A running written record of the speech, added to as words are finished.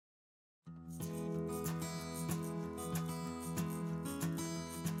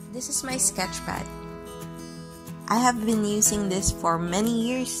This is my sketchpad. I have been using this for many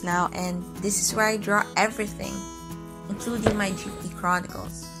years now, and this is where I draw everything, including my Jeepney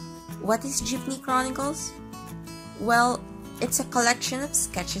Chronicles. What is Jeepney Chronicles? Well, it's a collection of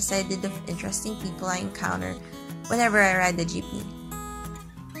sketches I did of interesting people I encounter whenever I ride the jeepney.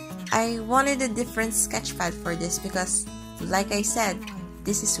 I wanted a different sketchpad for this because, like I said,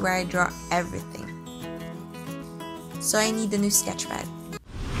 this is where I draw everything. So I need a new sketchpad.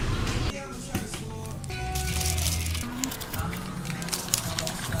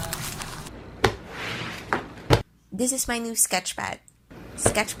 This is my new sketchpad.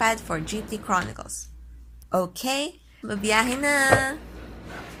 Sketchpad for Jeepney Chronicles. Okay, babiyahe na!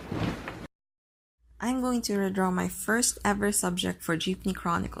 I'm going to redraw my first ever subject for Jeepney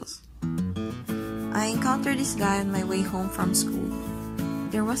Chronicles. I encountered this guy on my way home from school.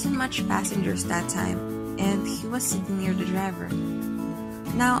 There wasn't much passengers that time, and he was sitting near the driver.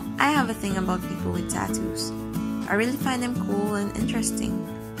 Now, I have a thing about people with tattoos. I really find them cool and interesting.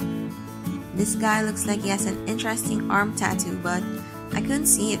 This guy looks like he has an interesting arm tattoo, but I couldn't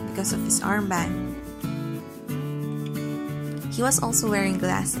see it because of his armband. He was also wearing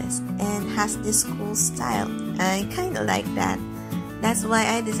glasses and has this cool style. I kinda like that. That's why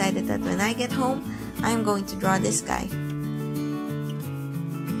I decided that when I get home, I'm going to draw this guy.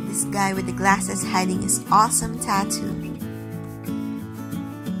 This guy with the glasses hiding his awesome tattoo.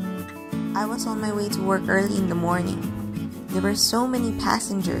 I was on my way to work early in the morning. There were so many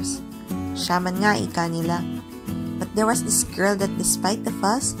passengers. Shaman nga ika nila. But there was this girl that despite the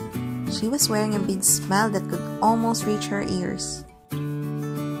fuss, she was wearing a big smile that could almost reach her ears.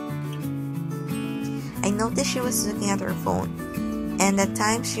 I noticed she was looking at her phone, and at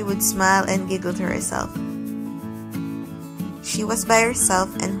times she would smile and giggle to herself. She was by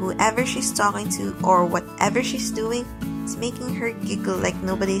herself, and whoever she's talking to or whatever she's doing is making her giggle like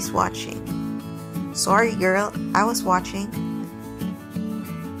nobody's watching. Sorry girl, I was watching.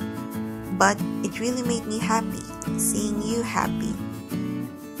 But it really made me happy, seeing you happy.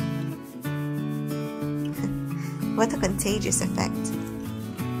 What a contagious effect.